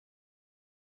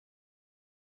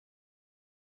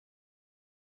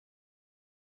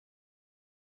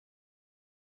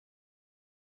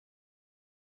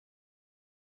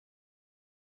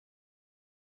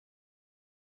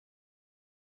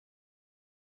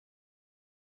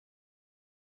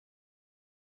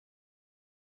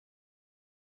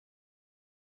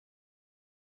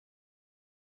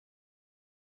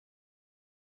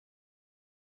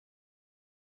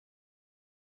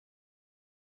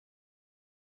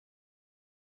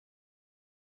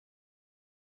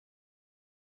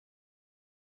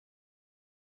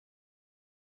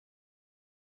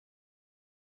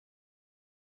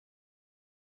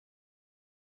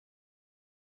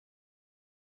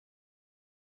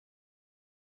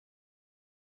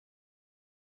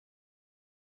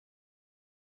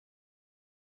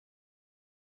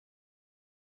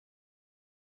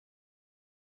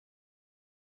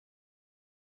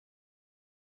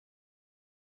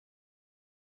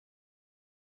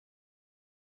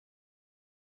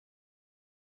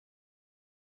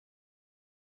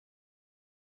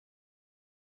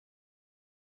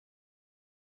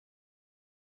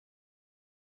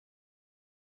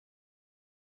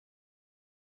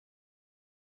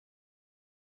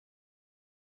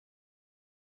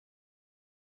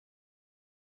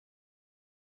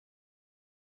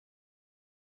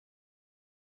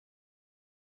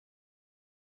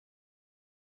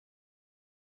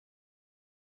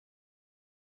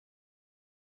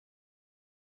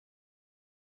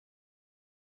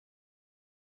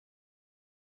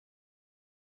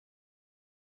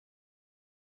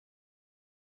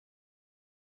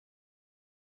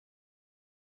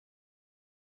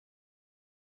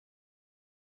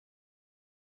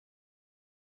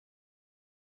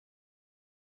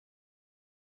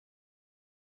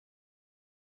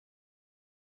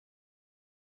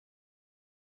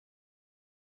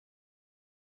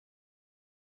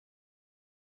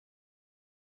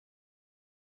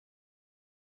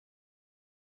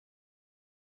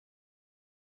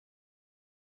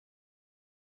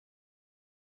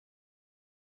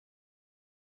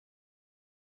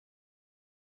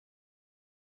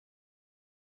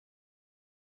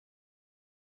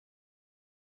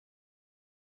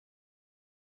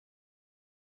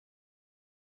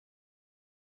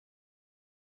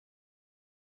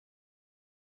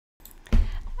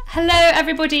Hello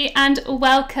everybody and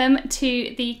welcome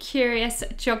to the Curious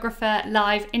Geographer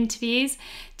live interviews.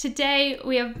 Today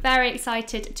we are very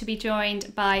excited to be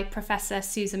joined by Professor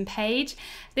Susan Page.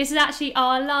 This is actually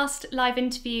our last live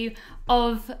interview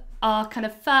of our kind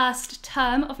of first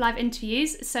term of live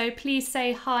interviews, so please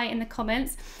say hi in the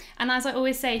comments. And as I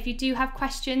always say, if you do have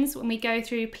questions when we go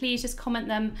through, please just comment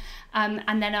them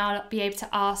and then I'll be able to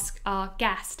ask our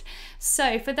guest.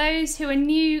 So for those who are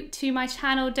new to my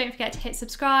channel, don't forget to hit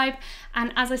subscribe.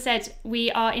 And as I said,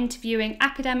 we are interviewing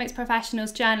academics,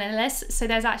 professionals, journalists. So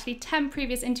there's actually 10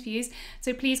 previous interviews.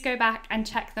 So please go back and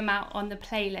check them out on the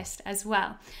playlist as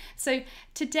well. So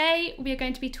today we are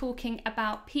going to be talking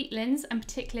about peatlands and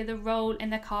particularly the role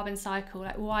in the carbon cycle,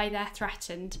 like why they're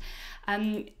threatened.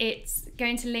 It's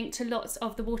going to link to lots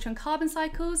of the water and carbon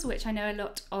cycles, which I know a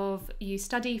lot of you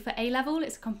study for A-level.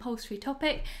 It's a compulsory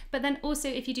topic, but then also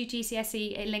if you do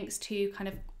GCSE, it links to kind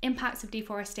of impacts of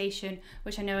deforestation,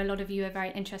 which I know a lot of you are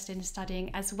very interested in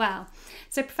studying as well.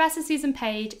 So Professor Susan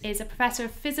Page is a professor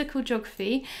of physical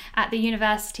geography at the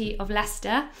University of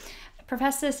Leicester.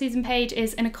 Professor Susan Page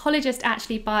is an ecologist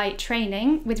actually by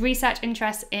training, with research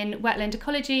interests in wetland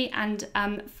ecology and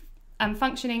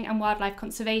functioning and wildlife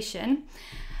conservation.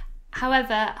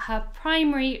 However, her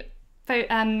primary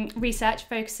research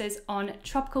focuses on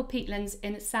tropical peatlands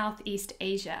in Southeast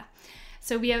Asia.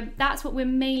 So that's what we're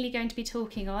mainly going to be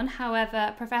talking on.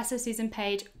 However, Professor Susan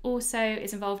Page also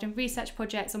is involved in research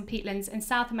projects on peatlands in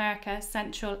South America,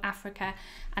 Central Africa,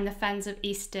 and the Fens of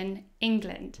Eastern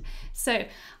England. So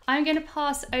I'm going to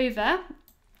pass over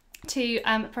to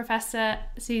Professor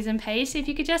Susan Page. So if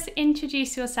you could just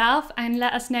introduce yourself and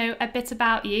let us know a bit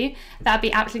about you, that'd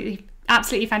be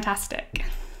absolutely fantastic.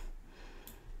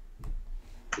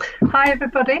 Hi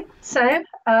everybody. So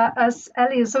as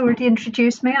Ellie has already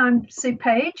introduced me, I'm Sue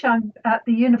Page. I'm at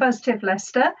the University of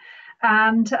Leicester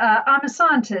and I'm a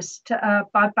scientist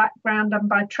by background and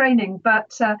by training,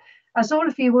 but as all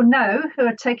of you will know who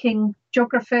are taking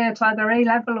geography at either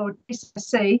A-level or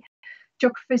GCSE,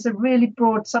 geography is a really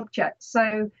broad subject.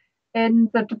 So in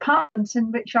the department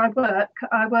in which I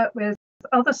work with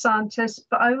other scientists,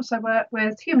 but I also work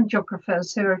with human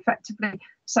geographers who are effectively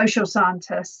social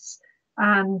scientists.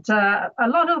 And a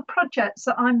lot of the projects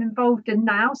that I'm involved in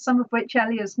now, some of which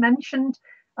Ellie has mentioned,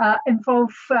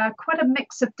 involve quite a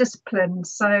mix of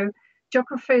disciplines. So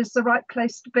geography is the right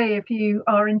place to be if you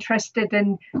are interested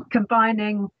in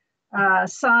combining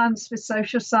science with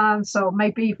social science or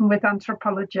maybe even with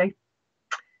anthropology.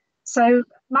 So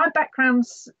my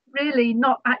background's really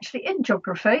not actually in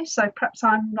geography, so perhaps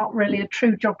I'm not really a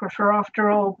true geographer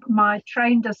after all. I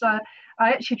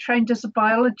actually trained as a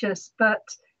biologist, but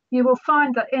you will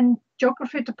find that in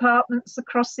geography departments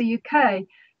across the UK,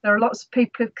 there are lots of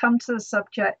people who've come to the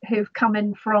subject who've come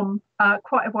in from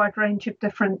quite a wide range of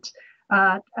different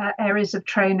areas of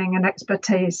training and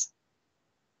expertise.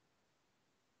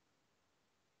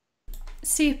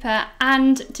 Super.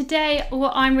 And today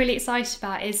what I'm really excited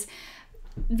about is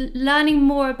learning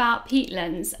more about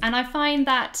peatlands. And I find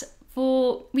that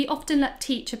we often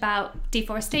teach about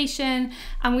deforestation,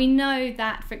 and we know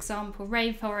that, for example,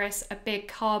 rainforests are big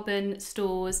carbon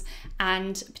stores,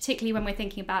 and particularly when we're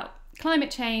thinking about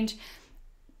climate change,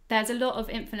 there's a lot of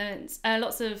influence,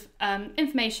 lots of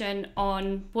information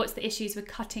on what's the issues with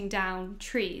cutting down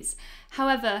trees.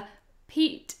 However,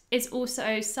 peat is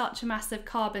also such a massive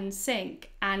carbon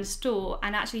sink and store,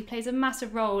 and actually plays a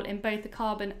massive role in both the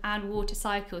carbon and water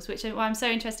cycles, which is why I'm so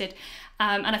interested.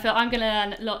 And I feel I'm going to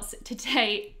learn lots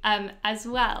today as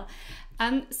well.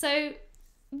 So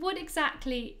what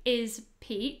exactly is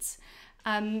peat?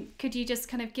 Could you just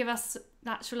kind of give us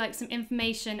some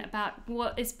information about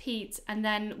what is peat and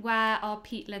then where are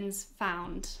peatlands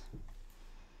found?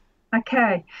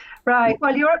 Okay, right.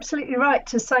 Well, you're absolutely right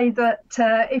to say that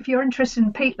if you're interested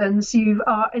in peatlands, you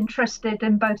are interested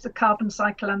in both the carbon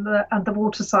cycle and the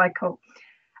water cycle.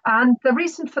 And the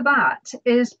reason for that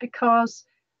is because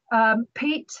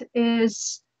peat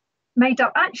is made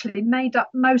up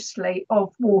mostly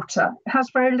of water. It has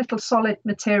very little solid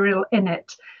material in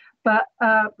it. But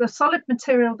the solid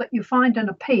material that you find in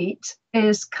a peat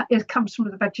comes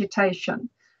from the vegetation.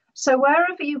 So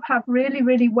wherever you have really,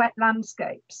 really wet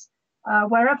landscapes,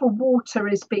 wherever water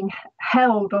is being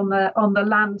held on the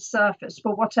land surface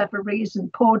for whatever reason,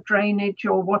 poor drainage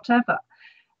or whatever,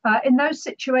 in those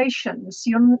situations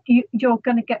you're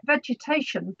going to get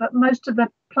vegetation, but most of the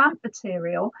plant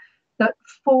material that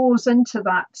falls into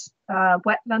that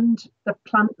wetland, the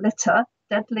plant litter,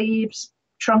 dead leaves,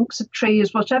 trunks of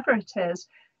trees, whatever it is,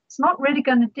 it's not really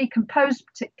going to decompose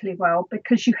particularly well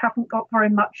because you haven't got very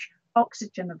much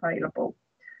oxygen available.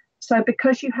 So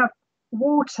because you have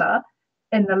water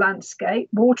in the landscape,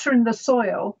 water in the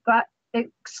soil, that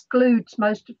excludes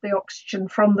most of the oxygen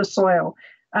from the soil.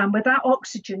 And without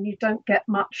oxygen, you don't get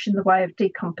much in the way of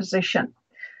decomposition.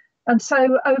 And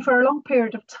so over a long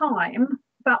period of time,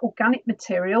 that organic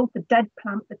material, the dead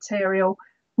plant material,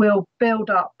 will build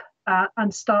up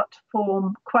and start to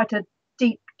form quite a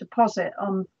deep deposit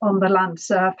on the land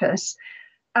surface.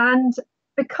 And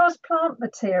because plant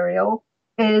material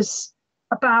is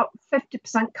about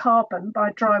 50% carbon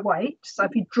by dry weight, so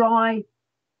if you dry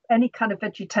any kind of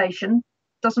vegetation,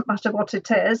 doesn't matter what it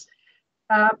is,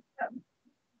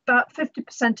 about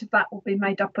 50% of that will be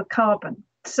made up of carbon.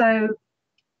 So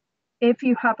if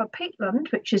you have a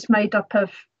peatland, which is made up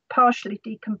of partially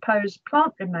decomposed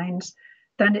plant remains,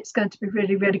 then it's going to be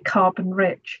really, really carbon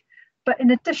rich. But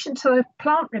in addition to the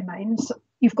plant remains,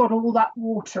 you've got all that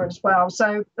water as well.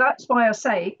 So that's why I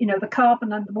say, the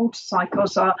carbon and the water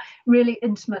cycles are really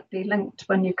intimately linked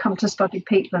when you come to study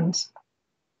peatlands.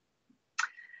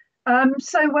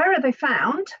 So where are they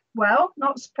found? Well,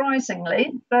 not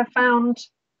surprisingly, they're found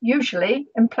usually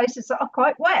in places that are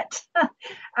quite wet.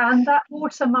 And that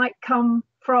water might come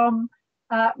from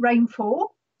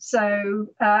rainfall. So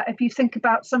if you think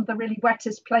about some of the really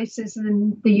wettest places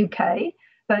in the UK,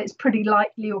 then it's pretty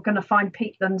likely you're going to find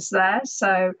peatlands there.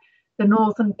 So the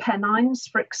Northern Pennines,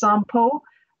 for example,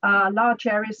 large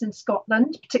areas in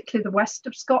Scotland, particularly the west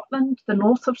of Scotland, the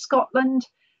north of Scotland,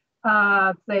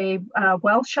 the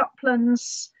Welsh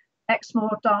uplands,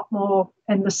 Exmoor, Dartmoor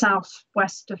in the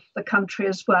southwest of the country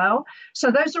as well.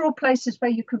 So those are all places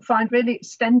where you can find really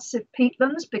extensive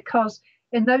peatlands, because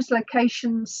in those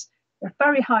locations, there's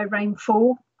very high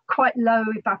rainfall, quite low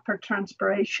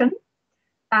evapotranspiration,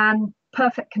 and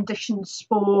perfect conditions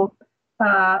for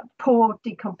poor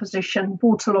decomposition,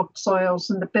 waterlogged soils,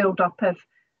 and the build-up of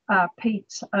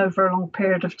peat over a long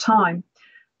period of time.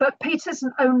 But peat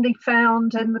isn't only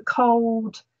found in the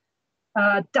cold,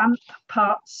 damp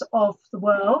parts of the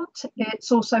world,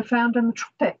 it's also found in the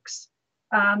tropics.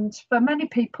 And for many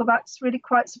people, that's really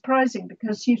quite surprising,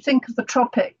 because you think of the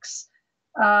tropics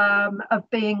of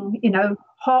being,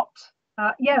 hot,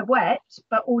 wet,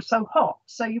 but also hot.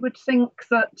 So you would think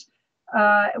that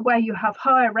where you have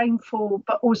higher rainfall,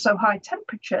 but also high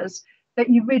temperatures, that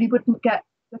you really wouldn't get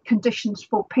the conditions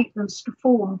for peatlands to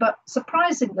form. But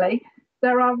surprisingly,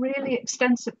 there are really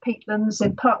extensive peatlands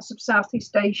in parts of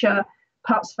Southeast Asia,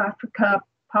 parts of Africa,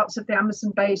 parts of the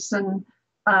Amazon basin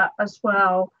as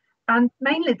well. And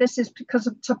mainly this is because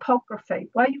of topography,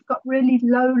 where you've got really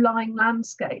low-lying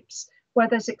landscapes, where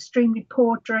there's extremely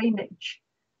poor drainage.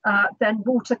 Then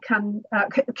water can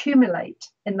accumulate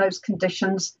in those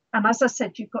conditions. And as I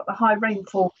said, you've got the high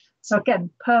rainfall. So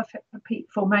again, perfect for peat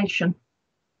formation.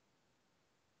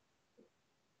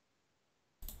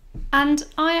 And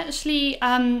I actually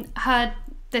heard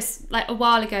this like a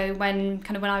while ago when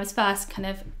I was first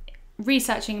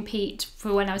researching peat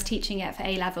for when I was teaching it for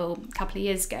A-level a couple of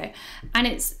years ago. And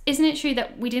isn't it true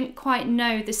that we didn't quite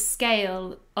know the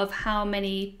scale of how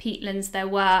many peatlands there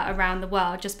were around the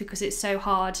world, just because it's so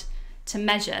hard to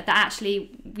measure, that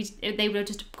actually they were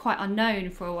just quite unknown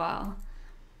for a while?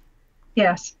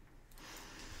 Yes.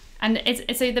 And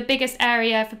so the biggest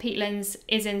area for peatlands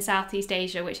is in Southeast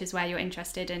Asia, which is where you're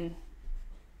interested in?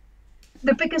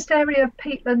 The biggest area of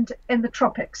peatland in the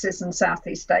tropics is in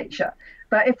Southeast Asia.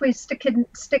 But if we stick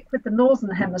with the Northern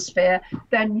Hemisphere,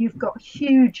 then you've got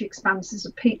huge expanses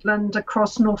of peatland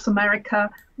across North America.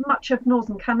 Much of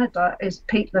northern Canada is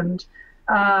peatland.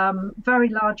 Very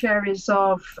large areas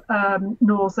of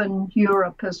northern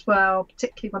Europe as well,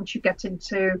 particularly once you get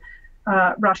into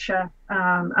Russia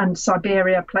and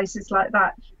Siberia, places like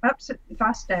that. Absolutely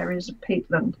vast areas of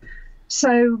peatland.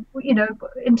 So,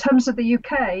 in terms of the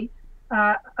UK,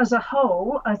 as a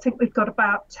whole, I think we've got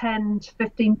about 10 to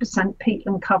 15%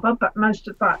 peatland cover, but most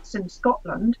of that's in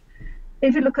Scotland.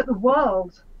 If you look at the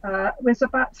world, there's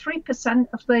about 3%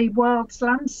 of the world's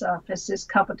land surface is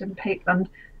covered in peatland,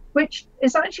 which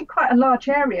is actually quite a large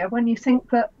area when you think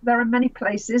that there are many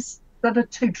places that are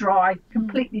too dry,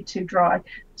 completely too dry.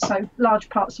 So large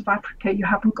parts of Africa, you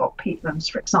haven't got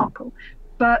peatlands, for example.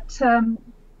 But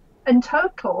in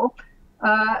total,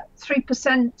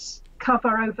 3%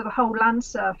 cover over the whole land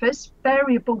surface,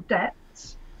 variable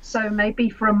depths, so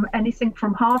maybe from anything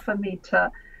from half a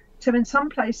metre to, in some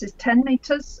places, 10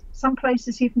 metres, some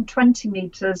places even 20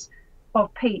 metres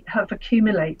of peat have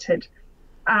accumulated.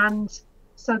 And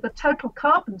so the total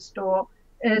carbon store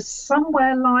is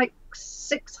somewhere like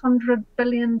 600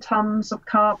 billion tonnes of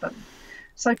carbon.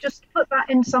 So just to put that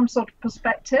in some sort of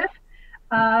perspective,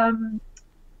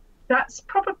 that's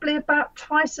probably about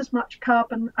twice as much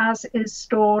carbon as is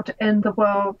stored in the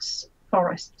world's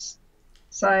forests.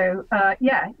 So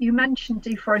yeah, you mentioned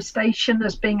deforestation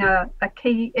as being a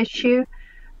key issue,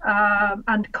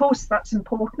 and of course that's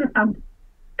important. And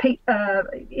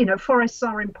forests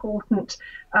are important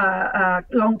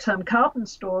long-term carbon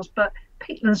stores, but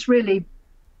peatlands really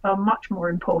are much more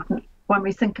important when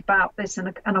we think about this on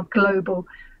a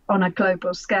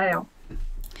global scale.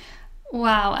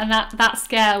 Wow, and that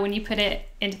scale, when you put it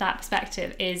into that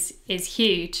perspective, is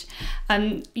huge.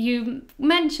 You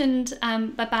mentioned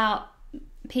about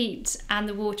peat and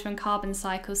the water and carbon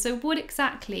cycle. So what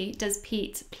exactly does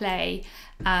peat play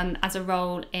as a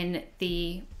role in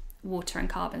the water and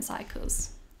carbon cycles?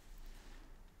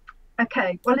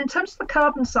 Okay, well, in terms of the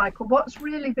carbon cycle, what's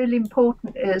really, really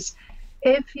important is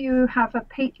if you have a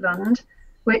peatland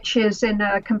which is in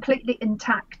a completely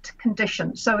intact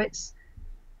condition, so it's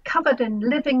covered in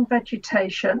living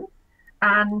vegetation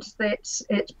and it's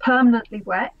permanently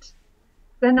wet,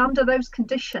 then under those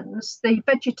conditions, the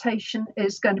vegetation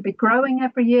is going to be growing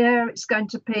every year. It's going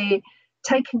to be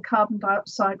taking carbon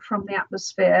dioxide from the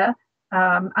atmosphere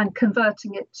and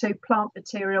converting it to plant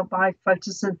material by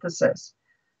photosynthesis.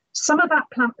 Some of that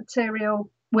plant material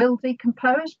will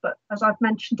decompose, but as I've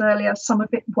mentioned earlier, some of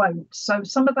it won't. So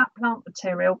some of that plant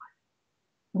material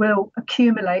will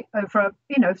accumulate over,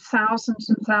 thousands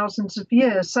and thousands of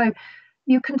years. So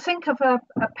you can think of a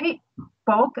peat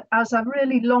bog as a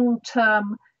really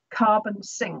long-term carbon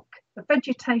sink. The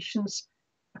vegetation's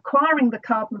acquiring the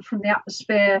carbon from the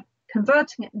atmosphere,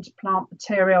 converting it into plant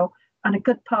material, and a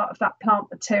good part of that plant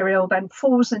material then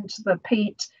falls into the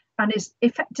peat and is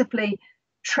effectively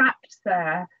trapped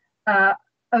there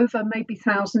over maybe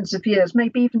thousands of years,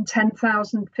 maybe even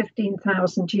 10,000,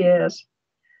 15,000 years.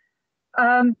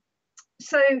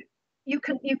 So you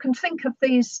can think of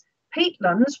these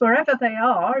peatlands, wherever they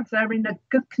are, if they're in a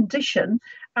good condition,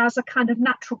 as a kind of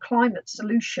natural climate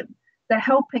solution. They're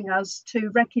helping us to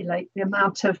regulate the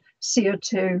amount of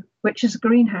CO2, which is a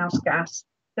greenhouse gas,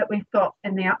 that we've got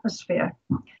in the atmosphere.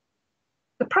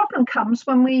 The problem comes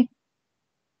when we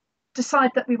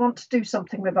decide that we want to do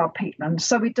something with our peatlands.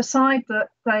 So we decide that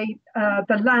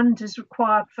the land is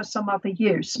required for some other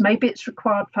use. Maybe it's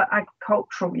required for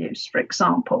agricultural use, for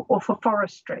example, or for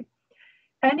forestry.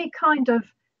 Any kind of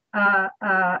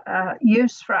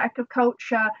use for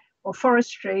agriculture or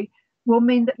forestry will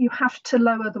mean that you have to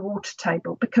lower the water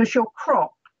table, because your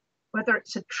crop, whether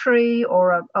it's a tree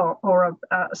or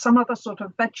some other sort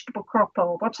of vegetable crop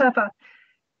or whatever,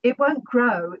 it won't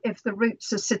grow if the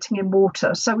roots are sitting in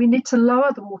water. So we need to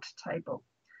lower the water table.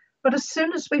 But as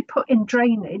soon as we put in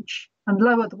drainage and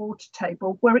lower the water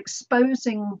table, we're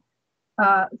exposing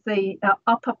the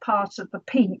upper part of the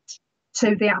peat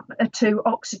to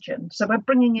oxygen. So we're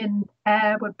bringing in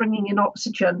air, we're bringing in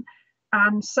oxygen.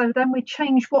 And so then we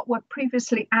change what were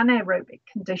previously anaerobic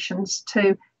conditions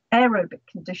to aerobic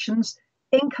conditions.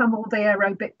 In come all the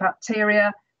aerobic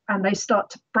bacteria, and they start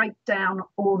to break down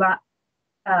all that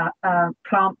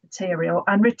plant material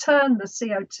and return the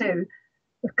CO2,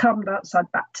 the carbon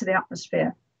dioxide, back to the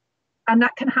atmosphere. And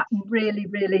that can happen really,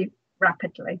 really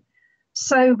rapidly.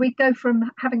 So we go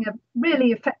from having a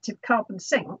really effective carbon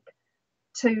sink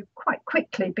to quite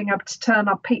quickly being able to turn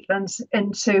our peatlands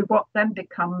into what then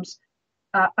becomes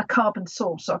a carbon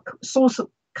source, or source of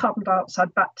carbon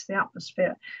dioxide back to the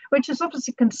atmosphere, which is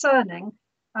obviously concerning,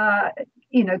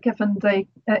 given the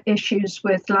issues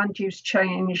with land use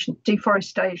change,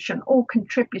 deforestation, all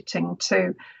contributing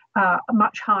to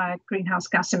much higher greenhouse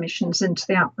gas emissions into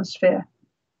the atmosphere.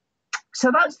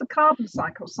 So that's the carbon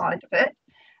cycle side of it.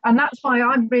 And that's why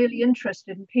I'm really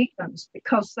interested in peatlands,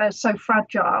 because they're so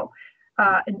fragile.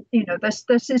 And there's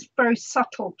this very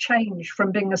subtle change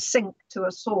from being a sink to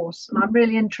a source. And I'm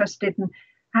really interested in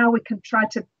how we can try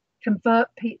to convert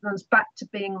peatlands back to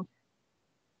being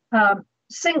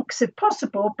sinks if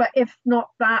possible, but if not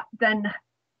that, then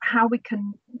how we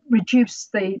can reduce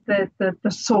the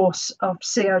source of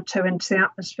CO2 into the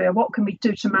atmosphere. What can we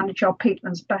do to manage our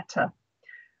peatlands better?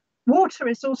 Water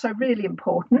is also really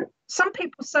important. Some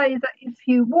people say that if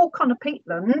you walk on a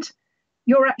peatland,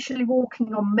 you're actually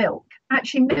walking on milk.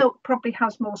 Actually, milk probably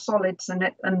has more solids in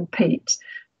it than peat.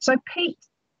 So peat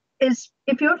is,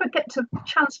 if you ever get a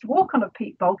chance to walk on a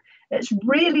peat bog, it's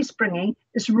really springy,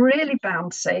 it's really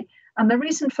bouncy. And the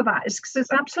reason for that is because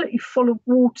it's absolutely full of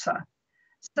water.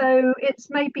 So it's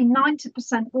maybe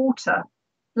 90% water,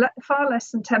 far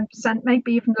less than 10%,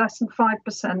 maybe even less than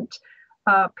 5%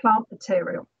 plant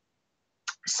material.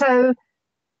 So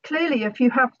clearly, if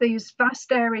you have these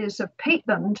vast areas of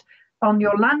peatland on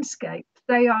your landscape,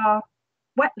 they are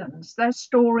wetlands. They're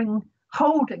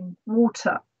holding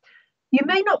water. You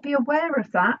may not be aware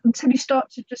of that until you start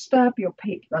to disturb your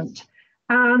peatland.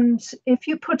 And if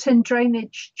you put in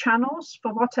drainage channels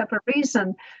for whatever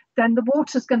reason, then the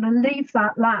water's going to leave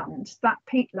that land, that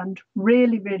peatland,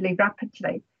 really, really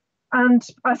rapidly. And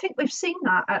I think we've seen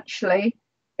that actually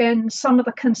in some of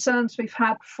the concerns we've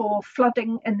had for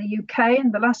flooding in the UK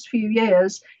in the last few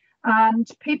years. And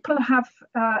people have,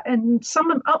 in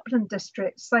some upland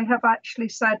districts, they have actually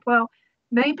said, well,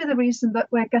 maybe the reason that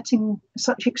we're getting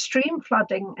such extreme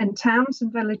flooding in towns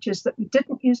and villages that we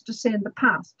didn't used to see in the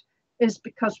past is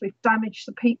because we've damaged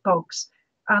the peat bogs.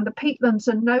 And the peatlands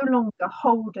are no longer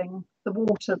holding the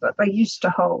water that they used to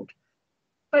hold.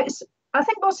 But I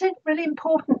think what's a really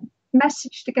important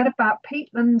message to get about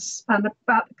peatlands and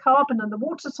about the carbon and the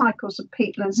water cycles of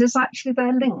peatlands is actually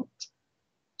they're linked.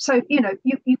 So,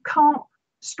 you can't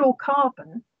store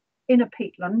carbon in a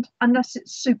peatland unless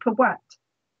it's super wet.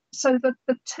 So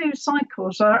the two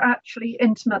cycles are actually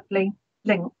intimately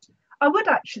linked. I would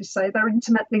actually say they're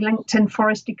intimately linked in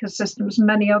forest ecosystems and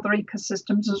many other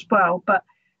ecosystems as well. But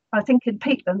I think in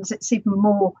peatlands, it's even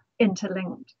more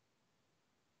interlinked.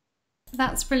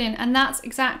 That's brilliant. And that's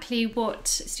exactly what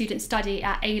students study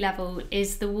at A-level,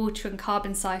 is the water and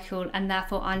carbon cycle, and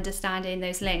therefore understanding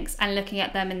those links and looking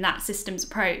at them in that systems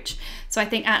approach. So I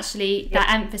think actually that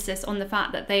emphasis on the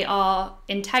fact that they are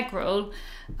integral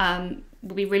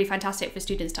will be really fantastic for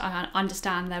students to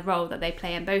understand their role that they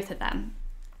play in both of them.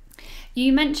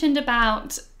 You mentioned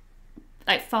about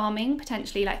like farming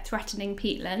potentially like threatening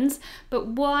peatlands, but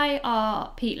why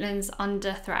are peatlands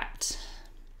under threat?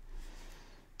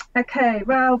 Okay,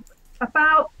 well,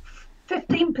 about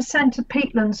 15% of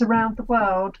peatlands around the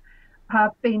world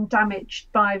have been damaged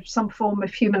by some form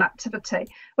of human activity,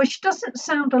 which doesn't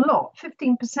sound a lot.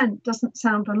 15% doesn't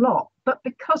sound a lot, but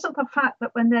because of the fact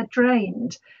that when they're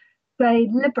drained, they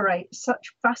liberate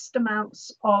such vast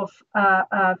amounts of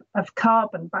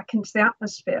carbon back into the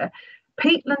atmosphere.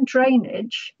 Peatland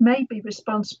drainage may be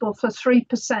responsible for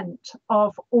 3%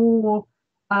 of all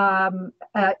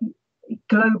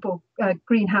global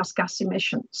greenhouse gas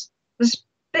emissions. It's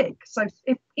big. So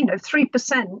if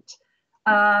 3%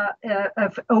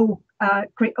 of all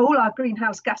our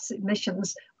greenhouse gas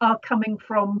emissions are coming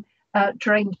from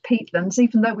drained peatlands,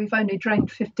 even though we've only drained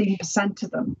 15%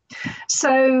 of them.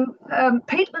 So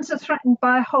peatlands are threatened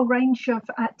by a whole range of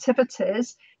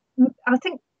activities. I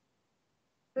think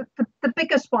the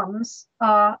biggest ones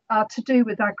are to do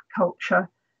with agriculture.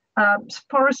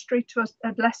 Forestry to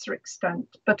a lesser extent,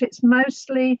 but it's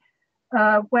mostly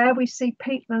where we see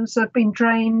peatlands have been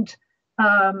drained.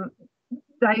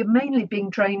 They are mainly being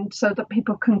drained so that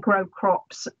people can grow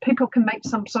crops, people can make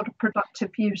some sort of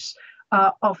productive use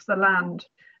of the land.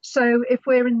 So if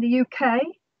we're in the UK,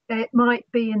 it might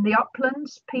be in the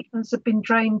uplands. Peatlands have been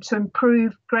drained to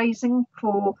improve grazing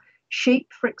for sheep,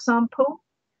 for example.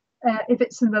 If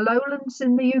it's in the lowlands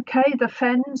in the UK, the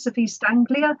Fens of East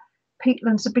Anglia,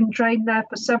 peatlands have been drained there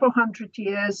for several hundred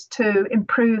years to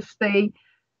improve the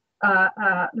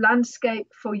landscape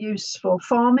for use for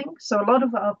farming. So a lot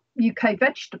of our UK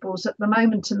vegetables at the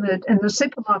moment in the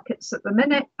supermarkets at the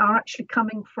minute are actually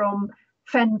coming from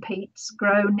fen peats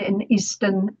grown in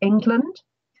eastern England.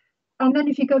 And then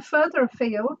if you go further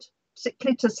afield,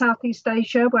 particularly to Southeast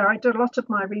Asia, where I do a lot of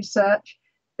my research,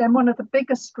 then one of the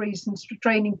biggest reasons for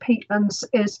draining peatlands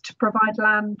is to provide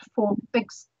land for big,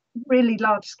 really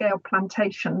large-scale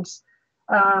plantations.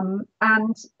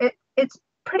 And it's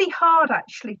pretty hard,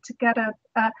 actually, to get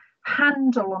a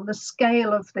handle on the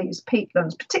scale of these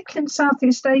peatlands, particularly in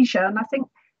Southeast Asia. And I think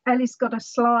Ellie's got a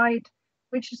slide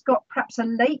which has got perhaps a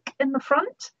lake in the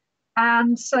front.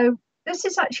 And so this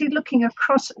is actually looking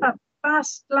across a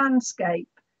vast landscape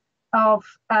of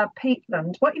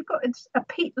peatland. What you've got is a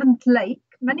peatland lake.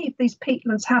 Many of these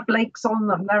peatlands have lakes on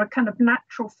them. They're a kind of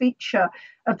natural feature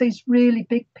of these really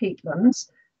big peatlands.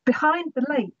 Behind the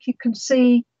lake, you can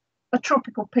see a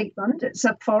tropical peatland. It's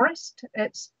a forest.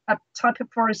 It's a type of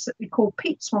forest that we call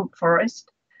peat swamp forest.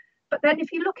 But then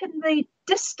if you look in the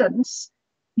distance,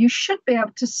 you should be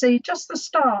able to see just the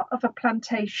start of a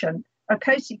plantation.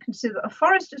 Okay, so you can see that a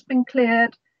forest has been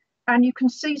cleared, and you can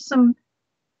see some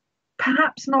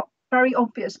perhaps not very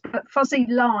obvious but fuzzy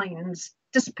lines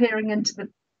disappearing into the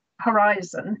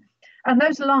horizon. And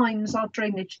those lines are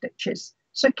drainage ditches.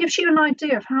 So it gives you an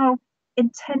idea of how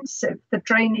intensive the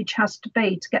drainage has to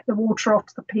be to get the water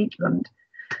off the peatland.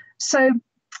 So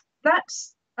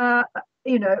that's a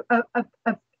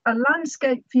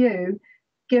landscape view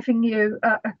giving you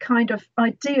a kind of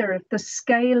idea of the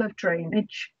scale of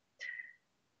drainage.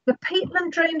 The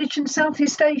peatland drainage in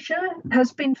Southeast Asia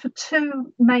has been for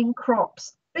two main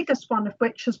crops, biggest one of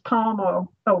which is palm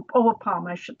oil, or oil palm,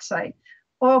 I should say.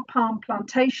 Oil palm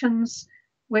plantations,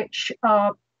 which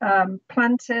are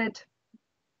planted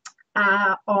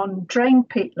on drained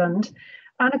peatland.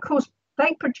 And of course,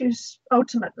 they produce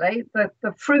ultimately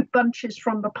the fruit bunches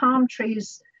from the palm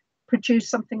trees produce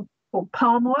something called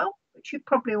palm oil, which you've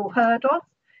probably all heard of.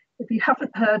 If you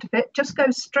haven't heard of it, just go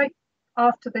straight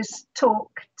after this talk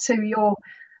to your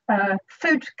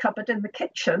food cupboard in the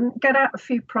kitchen, get out a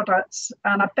few products,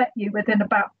 and I bet you within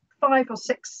about 5 or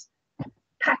 6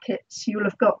 packets you'll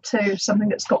have got to something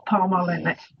that's got palm oil in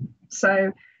it.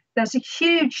 So there's a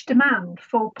huge demand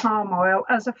for palm oil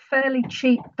as a fairly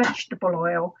cheap vegetable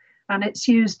oil, and it's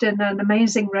used in an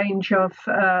amazing range of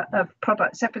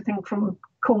products, everything from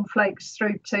cornflakes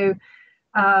through to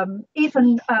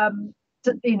even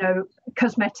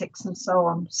cosmetics and so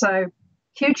on. So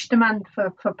huge demand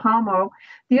for palm oil.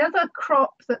 The other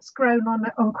crop that's grown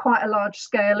on quite a large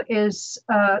scale is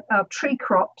tree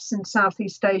crops in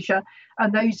Southeast Asia,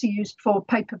 and those are used for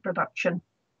paper production.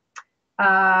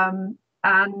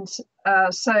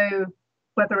 So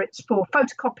whether it's for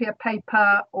photocopier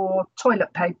paper or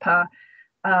toilet paper,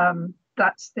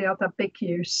 that's the other big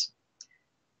use.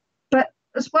 But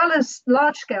as well as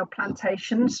large-scale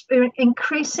plantations, we're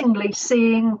increasingly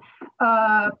seeing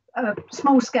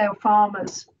small-scale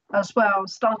farmers as well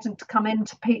starting to come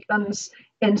into peatlands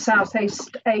in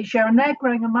Southeast Asia, and they're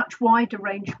growing a much wider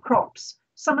range of crops.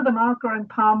 Some of them are growing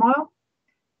palm oil,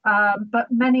 but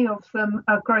many of them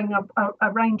are growing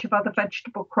a range of other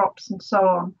vegetable crops and so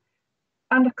on.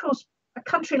 And of course, a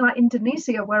country like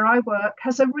Indonesia, where I work,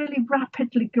 has a really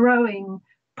rapidly growing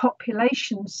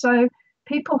population. So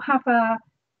people have a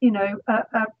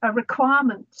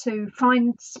requirement to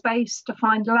find space, to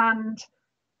find land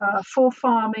for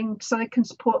farming, so they can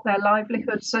support their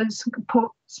livelihood, so they can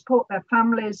support their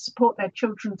families, support their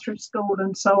children through school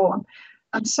and so on.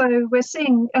 And so we're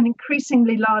seeing an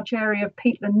increasingly large area of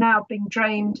peatland now being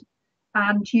drained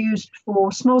and used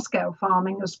for small-scale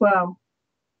farming as well.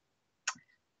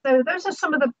 So those are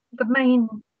some of the main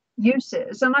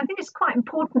uses. And I think it's quite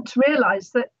important to realise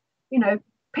that,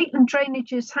 peatland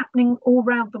drainage is happening all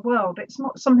around the world. It's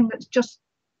not something that's just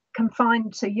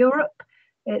confined to Europe.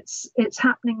 It's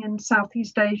happening in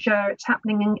Southeast Asia. It's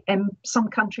happening in some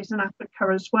countries in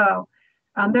Africa as well.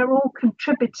 And they're all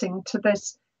contributing to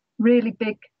this really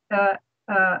big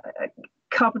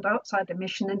carbon dioxide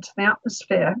emission into the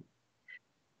atmosphere.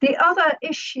 The other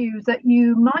issue that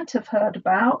you might have heard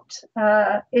about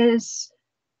is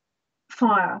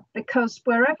fire, because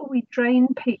wherever we drain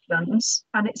peatlands,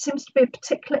 and it seems to be a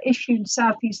particular issue in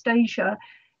Southeast Asia,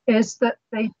 is that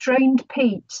the drained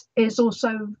peat is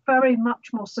also very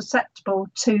much more susceptible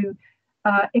to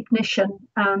ignition.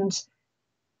 And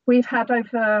we've had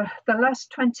over the last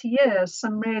 20 years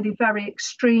some really very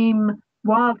extreme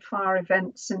wildfire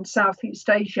events in Southeast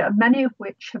Asia, many of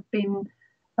which have been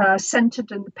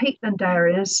centred in the peatland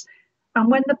areas. And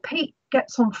when the peat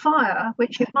gets on fire,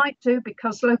 which it might do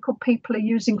because local people are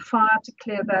using fire to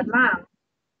clear their land,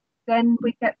 then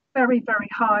we get very, very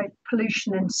high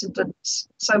pollution incidents.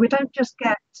 So we don't just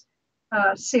get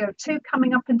CO2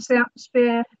 coming up into the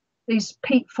atmosphere. These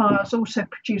peat fires also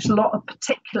produce a lot of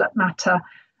particulate matter,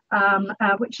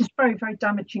 which is very, very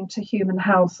damaging to human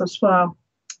health as well.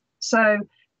 So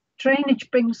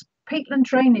peatland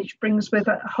drainage brings with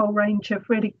it a whole range of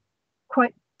really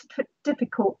quite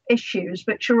difficult issues,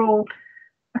 which are all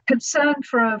a concern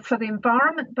for the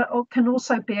environment, but can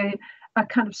also be a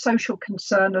kind of social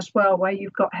concern as well, where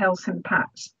you've got health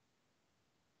impacts.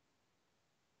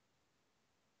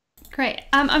 Great.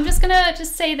 I'm just going to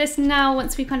say this now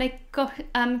once we kind of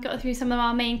got through some of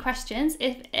our main questions.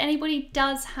 If anybody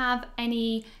does have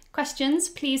any questions,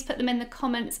 please put them in the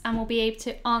comments and we'll be able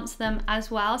to answer them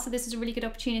as well. So this is a really good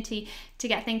opportunity to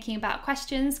get thinking about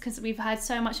questions, because we've had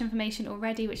so much information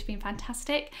already, which has been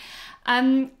fantastic.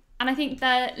 And I think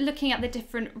that looking at the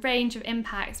different range of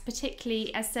impacts,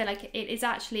 particularly as I said, like it is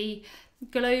actually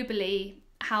globally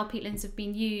how peatlands have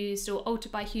been used or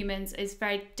altered by humans is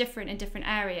very different in different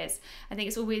areas. I think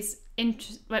it's always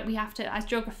like we have to, as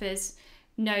geographers,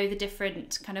 know the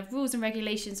different kind of rules and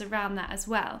regulations around that as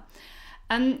well.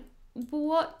 But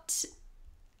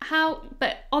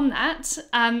on that,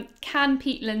 can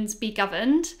peatlands be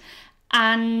governed?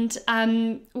 And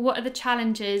what are the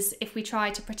challenges if we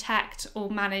try to protect or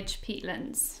manage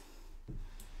peatlands?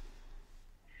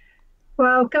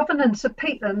 Well, governance of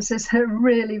peatlands is a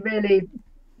really, really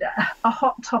a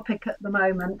hot topic at the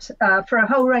moment for a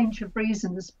whole range of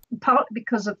reasons, partly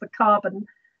because of the carbon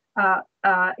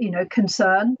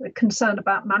concern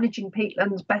about managing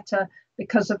peatlands better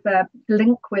because of their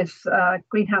link with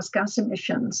greenhouse gas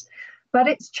emissions. But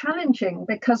it's challenging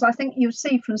because I think you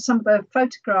see from some of the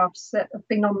photographs that have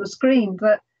been on the screen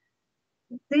that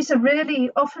these are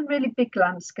often really big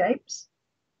landscapes.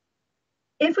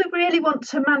 if we really want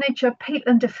to manage a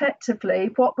peatland effectively,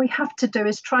 what we have to do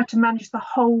is try to manage the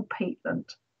whole peatland.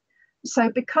 So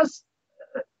because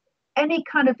any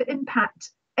kind of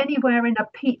impact anywhere in a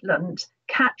peatland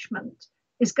catchment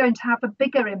is going to have a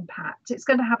bigger impact. It's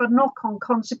going to have a knock-on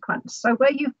consequence. So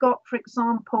where you've got, for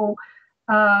example,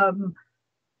 a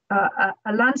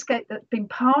landscape that's been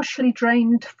partially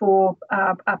drained for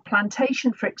a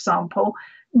plantation, for example,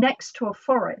 next to a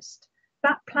forest,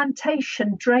 that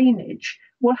plantation drainage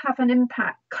will have an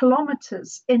impact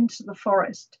kilometres into the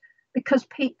forest, because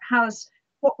peat has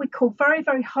what we call very,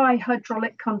 very high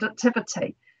hydraulic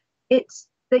conductivity. It's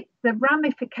the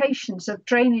ramifications of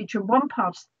drainage in one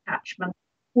part of the catchment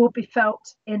will be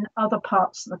felt in other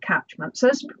parts of the catchment. So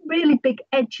there's a really big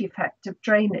edge effect of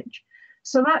drainage.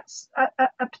 So that's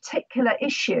a particular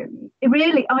issue.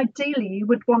 Really, ideally, you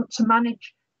would want to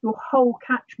manage your whole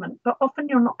catchment, but often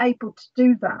you're not able to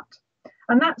do that.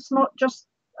 And that's not just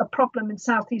a problem in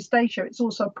Southeast Asia, it's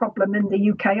also a problem in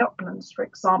the UK uplands, for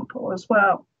example, as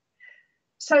well.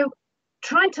 So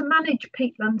trying to manage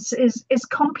peatlands is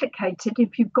complicated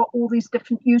if you've got all these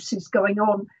different uses going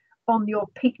on your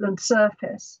peatland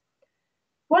surface.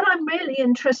 What I'm really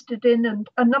interested in, and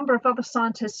a number of other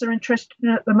scientists are interested in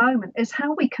at the moment, is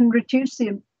how we can reduce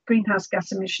the greenhouse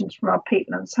gas emissions from our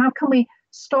peatlands. How can we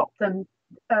stop them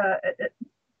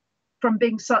from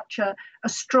being such a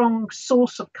strong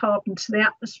source of carbon to the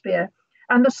atmosphere?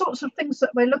 And the sorts of things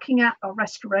that we're looking at are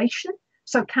restoration.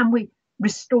 So can we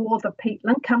restore the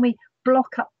peatland? Can we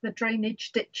block up the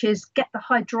drainage ditches, get the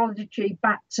hydrology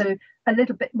back to a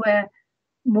little bit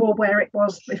more where it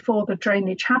was before the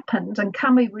drainage happened? And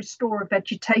can we restore a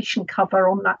vegetation cover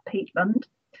on that peatland?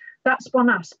 That's one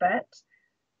aspect.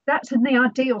 That's in the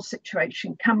ideal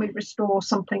situation. Can we restore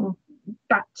something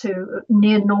back to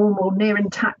near normal, near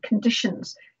intact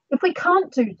conditions? If we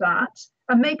can't do that,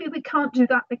 and maybe we can't do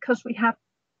that because we have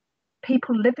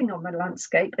people living on the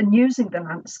landscape and using the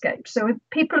landscape. So if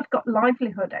people have got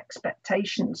livelihood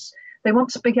expectations, they want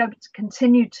to be able to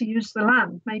continue to use the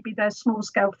land, maybe they're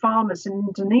small-scale farmers in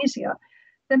Indonesia,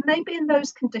 then maybe in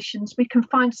those conditions we can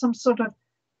find some sort of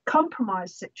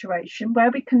compromise situation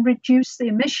where we can reduce the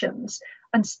emissions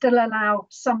and still allow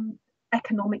some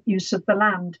economic use of the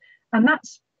land. And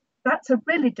that's a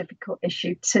really difficult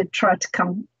issue to try to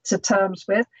come to terms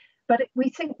with. But we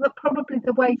think that probably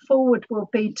the way forward will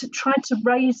be to try to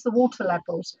raise the water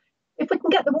levels. If we can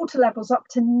get the water levels up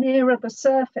to nearer the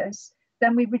surface,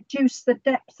 then we reduce the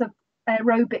depth of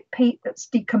aerobic peat that's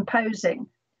decomposing.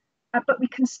 But we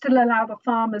can still allow the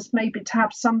farmers maybe to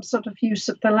have some sort of use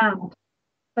of the land.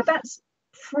 But that's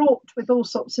fraught with all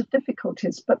sorts of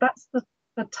difficulties. But that's the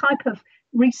type of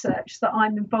research that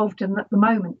I'm involved in at the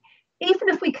moment. Even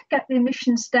if we could get the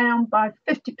emissions down by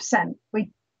 50%, we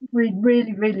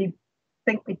really, really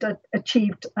think we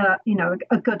achieved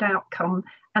a good outcome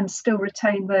and still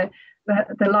retain the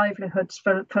livelihoods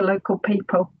for local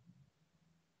people.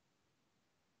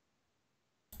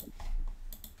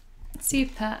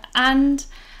 Super. And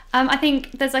I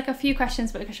think there's like a few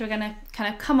questions which are going to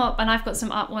kind of come up, and I've got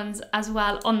some up ones as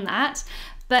well on that.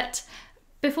 But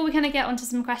before we kind of get onto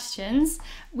some questions,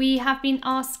 we have been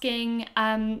asking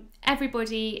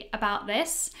everybody about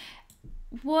this.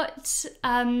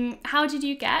 How did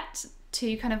you get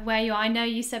to kind of where you are? I know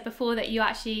you said before that you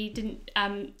actually didn't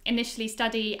initially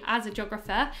study as a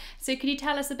geographer. So could you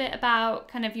tell us a bit about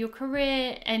kind of your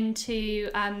career into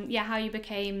how you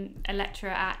became a lecturer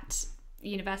at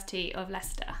University of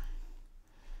Leicester?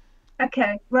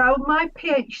 Okay, well, my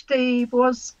PhD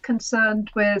was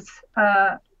concerned with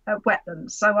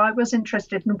wetlands. So I was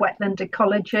interested in wetland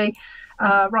ecology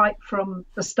right from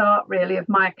the start, really, of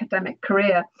my academic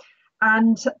career.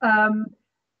 And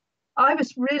I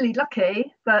was really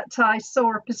lucky that I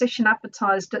saw a position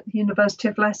advertised at the University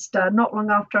of Leicester not long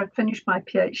after I'd finished my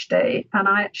PhD, and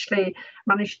I actually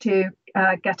managed to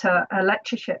get a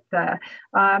lectureship there.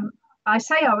 I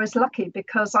say I was lucky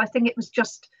because I think it was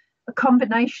just a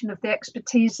combination of the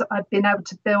expertise that I'd been able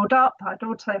to build up. I'd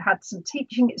also had some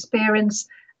teaching experience,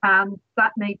 and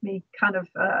that made me kind of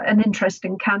an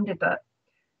interesting candidate.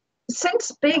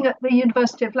 Since being at the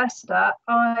University of Leicester,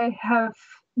 I have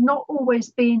not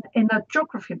always been in a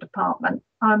geography department.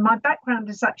 My background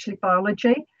is actually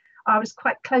biology. I was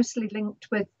quite closely linked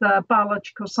with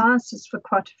biological sciences for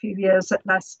quite a few years at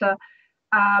Leicester.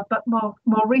 But more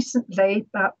recently,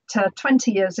 about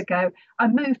 20 years ago, I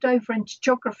moved over into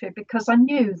geography because I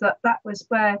knew that was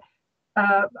where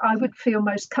I would feel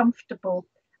most comfortable.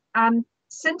 And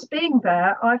since being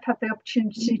there, I've had the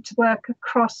opportunity to work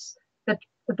across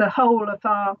the whole of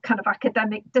our kind of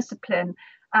academic discipline.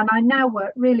 And I now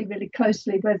work really, really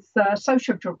closely with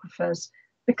social geographers,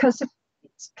 because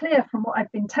it's clear from what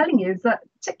I've been telling you that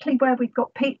particularly where we've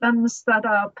got peatlands that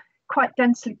are quite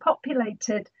densely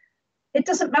populated, it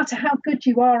doesn't matter how good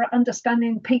you are at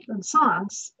understanding peatland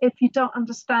science. If you don't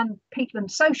understand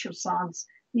peatland social science,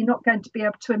 you're not going to be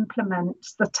able to implement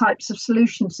the types of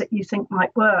solutions that you think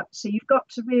might work. So you've got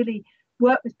to really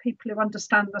work with people who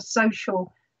understand the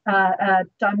social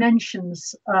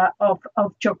dimensions of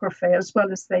geography, as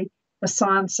well as the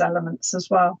science elements as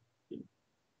well.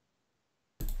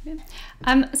 So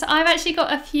I've actually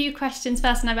got a few questions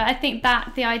first, and I think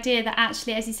that the idea that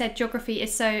actually, as you said, geography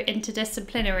is so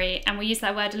interdisciplinary, and we use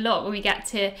that word a lot when we get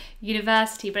to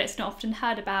university, but it's not often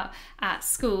heard about at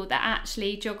school, that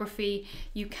actually geography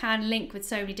you can link with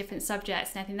so many different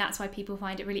subjects. And I think that's why people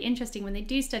find it really interesting when they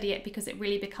do study it, because it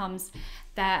really becomes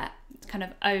their kind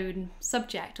of own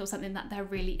subject or something that they're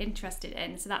really interested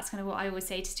in. So that's kind of what I always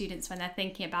say to students when they're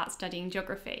thinking about studying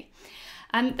geography.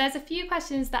 There's a few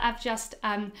questions that have just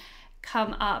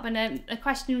come up, and a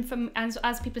question from, as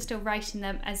people are still writing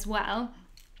them as well.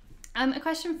 A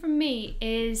question from me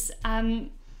is,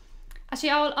 actually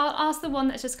I'll ask the one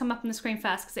that's just come up on the screen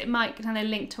first, because it might kind of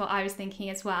link to what I was thinking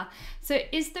as well. So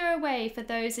is there a way for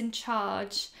those in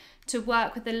charge to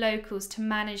work with the locals to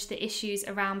manage the issues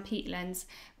around peatlands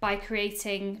by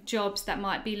creating jobs that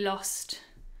might be lost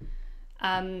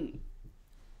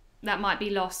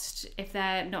if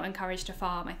they're not encouraged to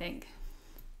farm, I think?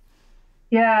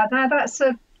 Yeah, now that's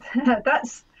a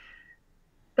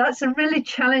really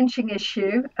challenging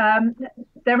issue.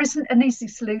 There isn't an easy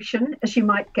solution, as you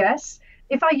might guess.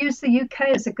 If I use the UK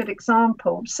as a good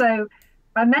example, so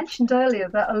I mentioned earlier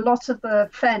that a lot of the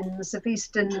fens of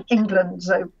eastern England,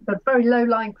 so the very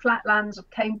low-lying flatlands of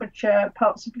Cambridgeshire,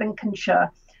 parts of Lincolnshire,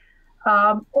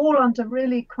 all under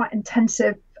really quite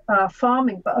intensive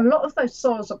farming, but a lot of those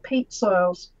soils are peat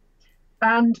soils,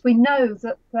 and we know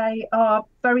that they are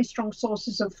very strong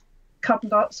sources of carbon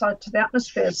dioxide to the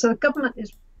atmosphere. So the government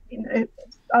is,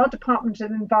 our Department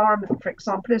of Environment, for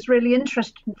example, is really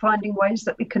interested in finding ways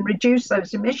that we can reduce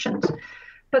those emissions.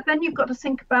 But then you've got to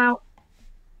think about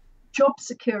job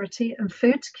security and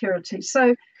food security.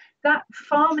 So that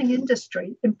farming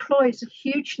industry employs a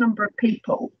huge number of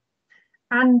people,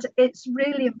 and it's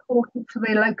really important for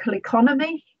the local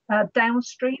economy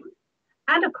downstream.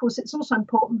 And of course, it's also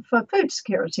important for food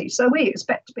security. So we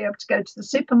expect to be able to go to the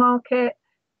supermarket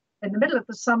in the middle of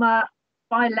the summer,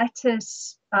 buy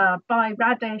lettuce, buy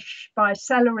radish, buy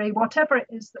celery, whatever it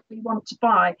is that we want to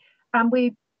buy. And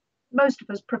most of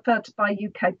us prefer to buy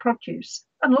UK produce.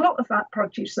 And a lot of that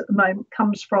produce at the moment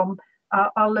comes from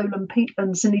our lowland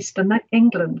peatlands in eastern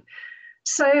England.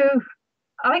 So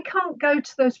I can't go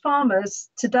to those farmers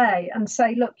today and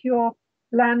say, look, your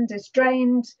land is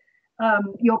drained,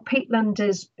 your peatland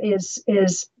is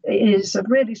a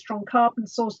really strong carbon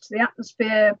source to the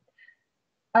atmosphere.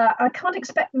 I can't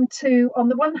expect them to, on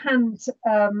the one hand,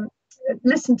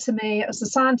 listen to me as a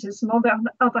scientist, and on the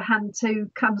other hand, to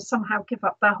kind of somehow give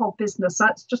up their whole business.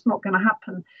 That's just not going to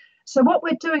happen. So what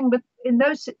we're doing in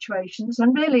those situations,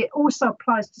 and really it also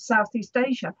applies to Southeast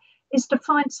Asia, is to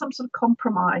find some sort of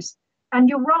compromise. And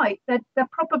you're right, there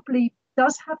probably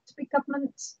does have to be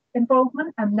government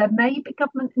involvement, and there may be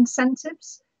government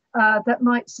incentives that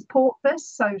might support this.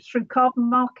 So through carbon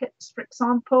markets, for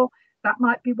example, that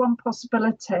might be one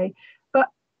possibility. But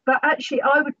actually,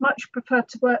 I would much prefer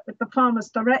to work with the farmers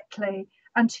directly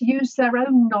and to use their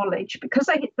own knowledge, because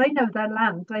they know their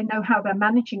land, they know how they're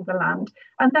managing the land,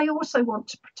 and they also want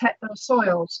to protect their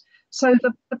soils. So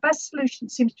the best solution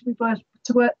seems to be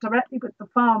to work directly with the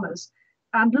farmers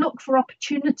and look for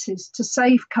opportunities to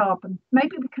save carbon.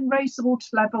 Maybe we can raise the water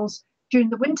levels during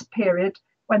the winter period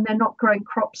when they're not growing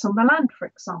crops on the land, for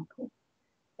example.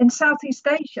 In Southeast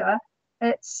Asia,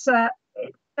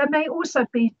 there may also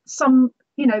be some,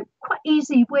 quite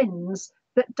easy wins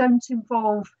that don't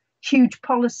involve huge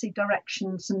policy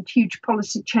directions and huge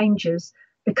policy changes,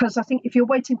 because I think if you're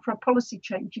waiting for a policy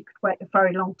change, you could wait a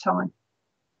very long time.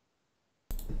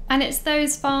 And it's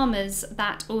those farmers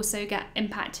that also get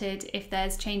impacted if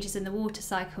there's changes in the water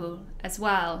cycle as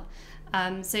well.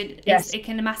 Yes. It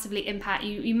can massively impact.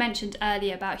 You mentioned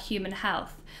earlier about human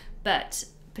health, but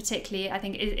particularly I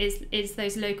think is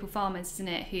those local farmers, isn't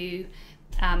it, who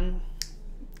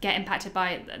get impacted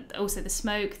by also the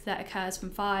smoke that occurs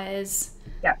from fires.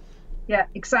 Yeah,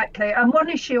 exactly. And one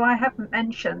issue I haven't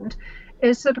mentioned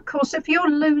is that, of course, if you're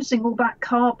losing all that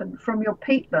carbon from your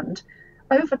peatland,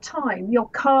 over time, your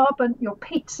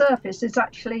peat surface is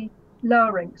actually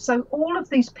lowering. So all of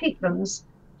these peatlands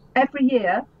every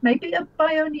year, maybe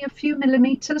by only a few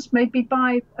millimeters, maybe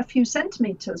by a few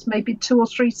centimeters, maybe 2 or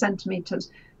 3 centimeters,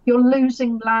 you're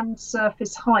losing land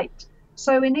surface height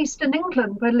So in eastern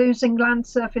England, we're losing land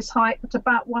surface height at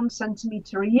about 1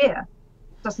 centimetre a year.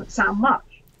 Doesn't sound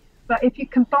much. But if you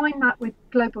combine that with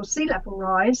global sea level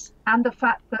rise and the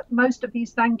fact that most of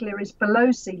East Anglia is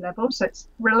below sea level, so it's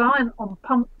reliant on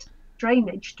pumped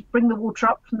drainage to bring the water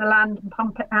up from the land and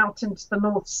pump it out into the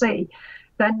North Sea,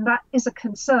 then that is a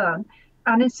concern.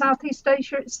 And in Southeast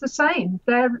Asia, it's the same.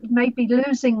 They may be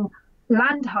losing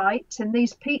land height in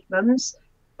these peatlands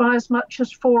by as much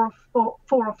as 4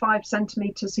 or 5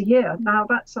 centimetres a year. Now,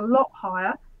 that's a lot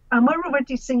higher. And we're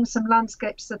already seeing some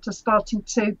landscapes that are starting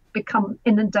to become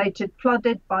inundated,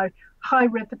 flooded by high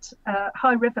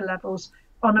river levels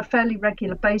on a fairly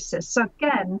regular basis. So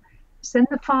again, it's in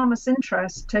the farmers'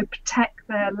 interest to protect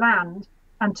their land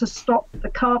and to stop the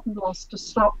carbon loss, to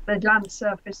stop the land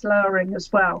surface lowering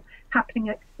as well, happening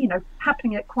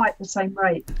at quite the same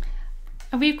rate.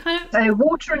 And we've kind of so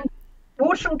water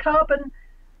and carbon,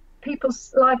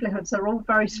 people's livelihoods are all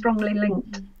very strongly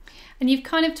linked. And you've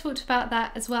kind of talked about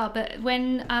that as well, but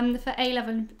when for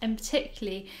A-level in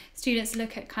particularly, students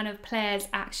look at kind of players'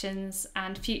 actions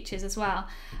and futures as well.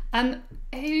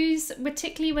 Who's,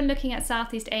 particularly when looking at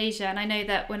Southeast Asia, and I know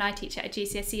that when I teach at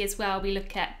GCSE as well, we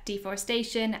look at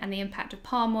deforestation and the impact of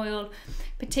palm oil,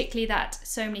 particularly that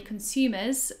so many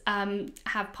consumers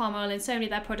have palm oil in so many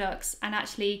of their products and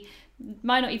actually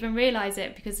might not even realise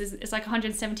it because it's like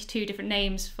 172 different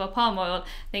names for palm oil,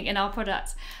 I think, in our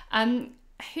products.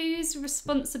 Whose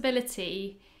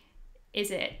responsibility is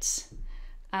it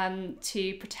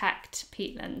to protect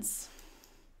peatlands?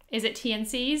 Is it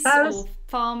TNC's or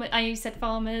farmers? You said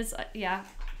farmers. Yeah,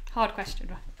 hard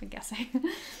question, I'm guessing.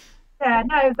 Yeah,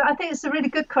 no, I think it's a really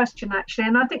good question actually,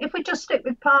 and I think if we just stick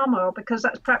with palm oil because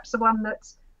that's perhaps the one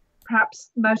that's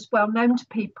perhaps most well known to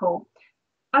people.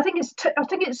 I think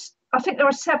there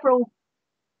are several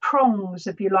prongs,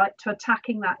 if you like, to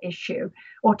attacking that issue,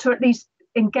 or to at least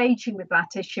engaging with that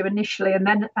issue initially and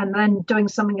then doing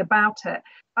something about it.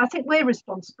 I think we're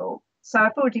responsible. So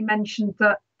I've already mentioned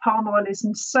that palm oil is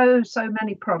in so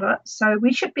many products. So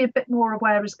we should be a bit more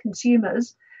aware as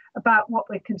consumers about what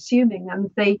we're consuming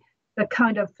and the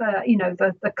kind of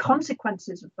the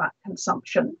consequences of that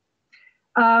consumption.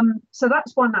 So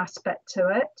that's one aspect to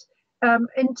it.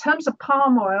 In terms of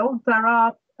palm oil, there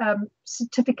are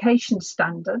certification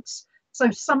standards.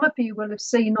 So some of you will have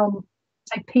seen on,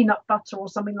 say, peanut butter or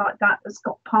something like that that's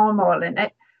got palm oil in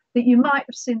it, that you might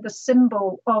have seen the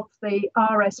symbol of the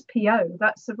RSPO.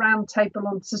 That's the Round Table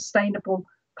on Sustainable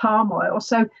Palm Oil.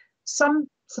 So some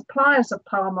suppliers of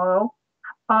palm oil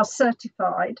are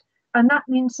certified, and that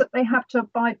means that they have to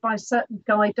abide by certain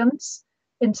guidance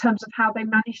in terms of how they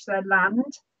manage their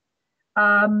land.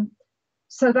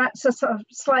 So that's a sort of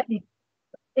slightly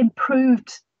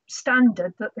improved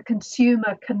standard that the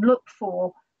consumer can look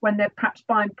for when they're perhaps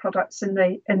buying products in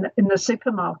the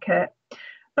supermarket.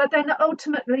 But then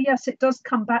ultimately, yes, it does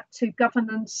come back to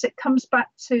governance. It does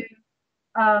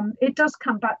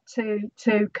come back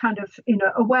to kind of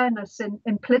awareness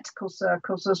in political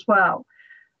circles as well.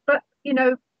 But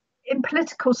in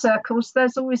political circles,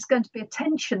 there's always going to be a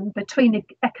tension between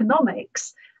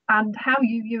economics and how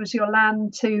you use your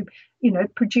land to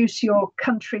produce your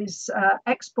country's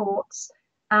exports,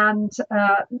 and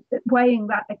weighing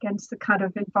that against the kind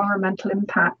of environmental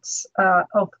impacts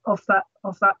of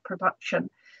that production.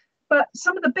 But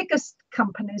some of the biggest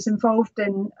companies involved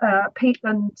in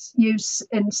peatland use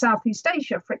in Southeast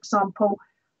Asia, for example,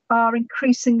 are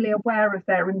increasingly aware of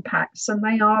their impacts, and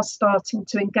they are starting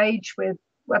to engage with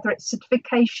whether it's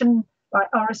certification like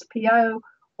RSPO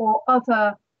or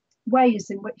other ways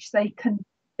in which they can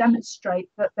demonstrate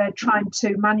that they're trying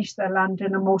to manage their land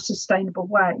in a more sustainable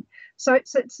way. So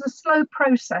it's a slow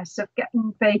process of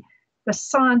getting the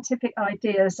scientific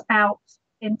ideas out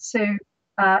into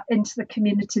the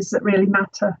communities that really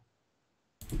matter.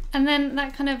 And then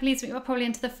that kind of leads me probably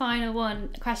into the final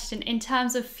question. In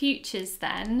terms of futures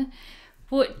then,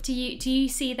 what do you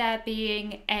see there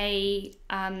being a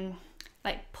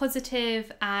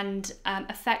positive and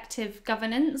effective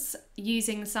governance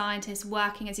using scientists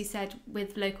working, as you said,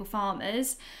 with local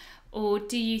farmers? Or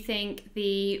do you think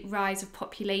the rise of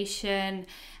population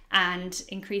and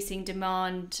increasing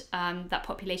demand that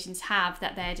populations have,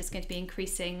 that they're just going to be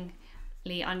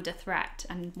increasingly under threat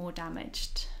and more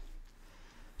damaged?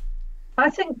 I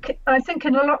think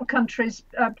in a lot of countries,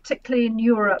 particularly in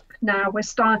Europe now, we're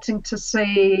starting to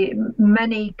see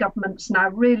many governments now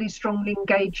really strongly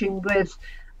engaging with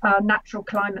natural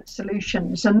climate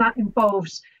solutions, and that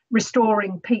involves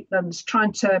restoring peatlands,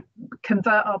 trying to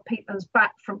convert our peatlands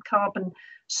back from carbon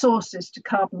sources to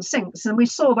carbon sinks. And we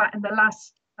saw that in the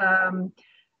last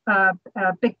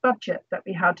big budget that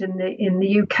we had in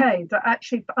the UK, that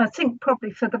actually, I think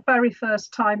probably for the very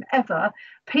first time ever,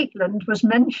 peatland was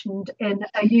mentioned in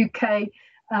a UK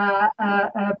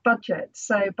budget,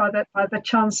 so by the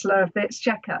Chancellor of the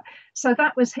Exchequer. So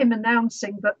that was him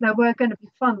announcing that there were going to be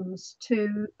funds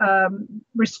to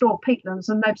restore peatlands,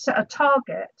 and they've set a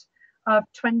target of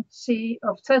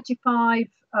 35,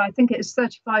 I think it's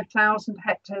 35,000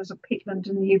 hectares of peatland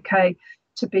in the UK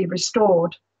to be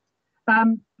restored.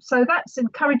 So that's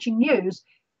encouraging news.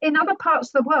 In other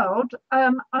parts of the world,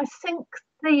 I think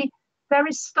there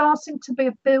is starting to be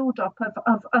a build-up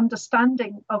of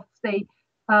understanding of the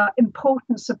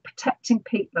importance of protecting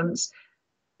peatlands.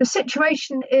 The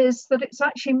situation is that it's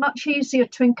actually much easier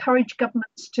to encourage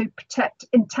governments to protect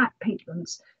intact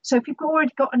peatlands. So if you've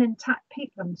already got an intact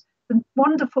peatland, the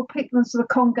wonderful peatlands of the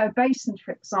Congo Basin,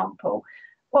 for example,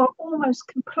 are almost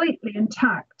completely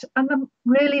intact. And the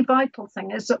really vital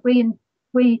thing is that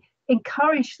we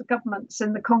encourage the governments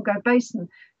in the Congo Basin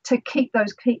to keep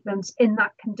those peatlands in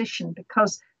that condition,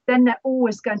 because then they're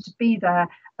always going to be there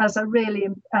as a really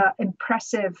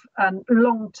impressive and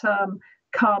long-term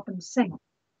carbon sink.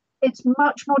 It's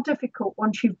much more difficult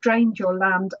once you've drained your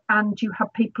land and you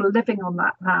have people living on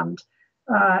that land,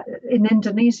 in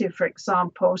Indonesia, for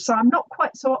example. So I'm not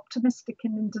quite so optimistic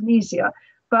in Indonesia,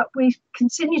 but we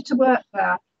continue to work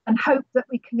there and hope that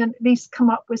we can at least come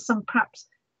up with some perhaps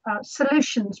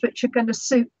solutions which are going to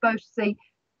suit both the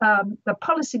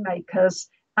policymakers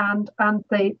and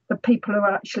the people who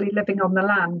are actually living on the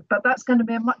land. But that's going to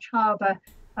be a much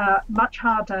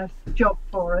harder job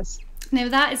for us. No,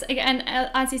 that is, again,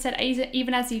 as you said,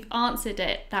 even as you've answered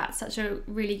it, that's such a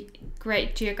really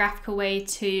great geographical way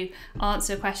to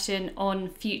answer a question on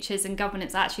futures and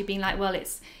governance, actually being like, well,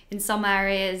 it's in some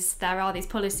areas there are these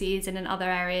policies, and in other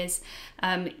areas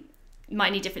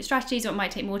might need different strategies, or it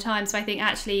might take more time. So I think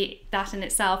actually that in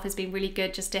itself has been really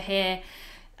good, just to hear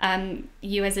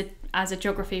you as a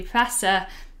geography professor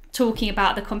talking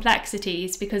about the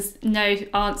complexities, because no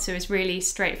answer is really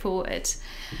straightforward.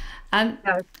 No.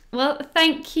 Well,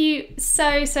 thank you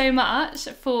so much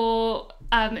for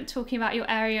talking about your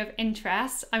area of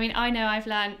interest. I mean, I know I've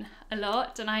learned a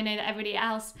lot, and I know that everybody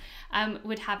else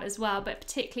would have as well, but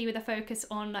particularly with a focus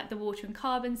on like the water and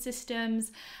carbon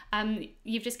systems.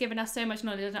 You've just given us so much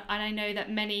knowledge, and I know that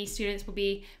many students will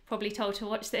be probably told to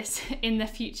watch this in the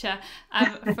future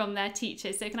from their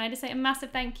teachers. So can I just say a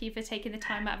massive thank you for taking the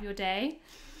time out of your day?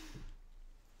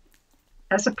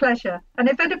 It's a pleasure. And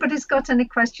if anybody's got any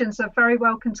questions, they're very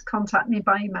welcome to contact me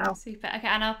by email. Super. Okay,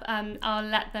 and I'll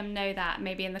let them know that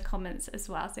maybe in the comments as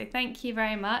well. So thank you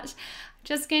very much.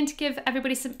 Just going to give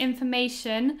everybody some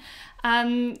information.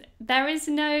 There is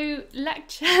no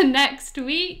lecture next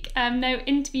week, no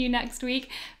interview next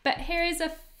week, but here is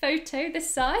a photo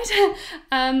this side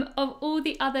of all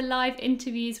the other live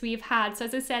interviews we've had. So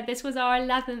as I said, this was our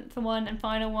 11th one and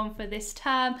final one for this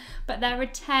term, but there are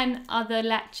 10 other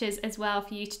lectures as well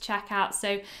for you to check out.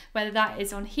 So whether that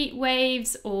is on heat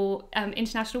waves or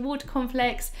international water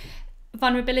conflicts,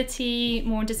 vulnerability,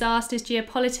 more on disasters,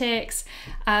 geopolitics,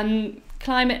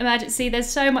 climate emergency, there's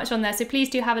so much on there. So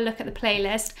please do have a look at the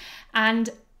playlist,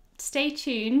 and stay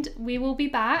tuned. We will be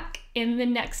back in the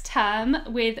next term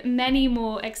with many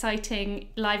more exciting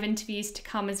live interviews to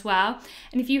come as well.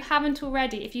 And if you haven't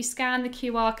already, if you scan the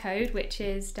QR code, which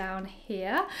is down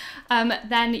here,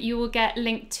 then you will get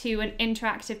linked to an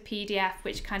interactive PDF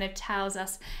which kind of tells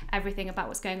us everything about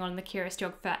what's going on in the Curious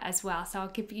Geographer as well. So I'll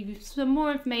give you some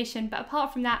more information, but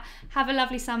apart from that, have a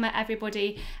lovely summer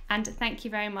everybody, and thank you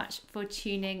very much for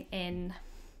tuning in.